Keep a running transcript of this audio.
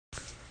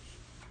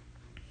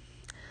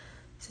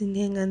今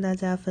天跟大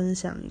家分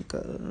享一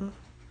个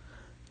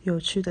有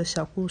趣的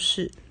小故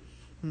事。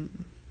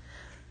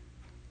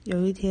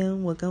有一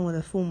天，我跟我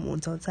的父母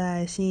走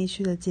在信义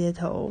区的街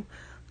头，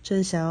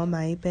正想要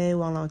买一杯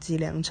王老吉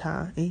凉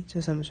茶，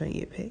这算不算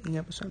业配？应该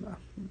不算吧。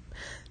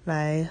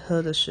来喝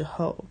的时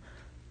候，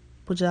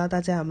不知道大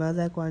家有没有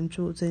在关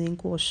注最近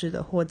过世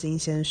的霍金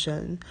先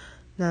生？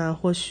那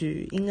或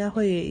许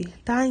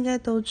大家应该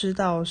都知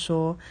道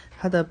说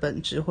他的本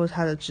质或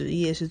他的职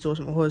业是做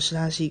什么，或者是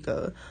他是一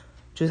个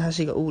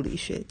物理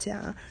学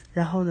家。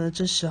然后呢，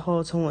这时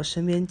候从我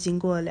身边经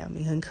过了2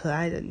名很可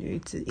爱的女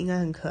子，应该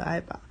很可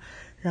爱吧。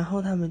然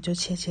后他们就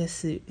窃窃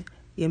私语，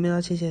也没有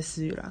到窃窃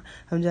私语啦，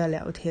他们就在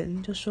聊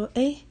天，就说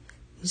你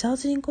知道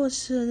最近过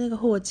世的那个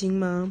霍金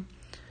吗？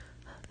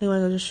另外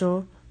一个就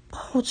说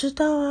我知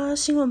道啊，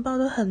新闻报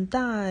得很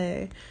大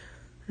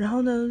然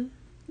后呢，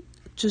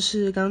就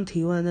是刚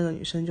提问的那个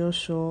女生就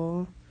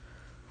说，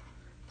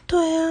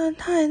对啊，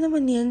他还那么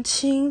年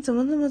轻，怎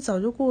么那么早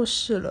就过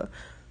世了？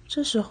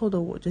这时候的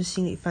我就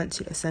心里泛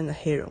起了3个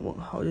黑人问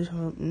号，我就想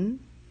说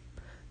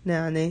那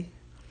样呢？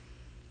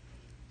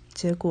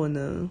结果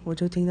呢，我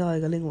就听到一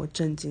个令我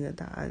震惊的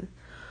答案，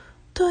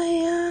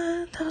对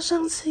呀，他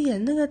上次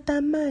演那个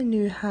丹麦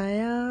女孩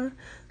啊，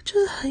就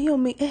是很有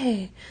名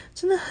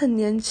真的很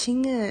年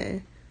轻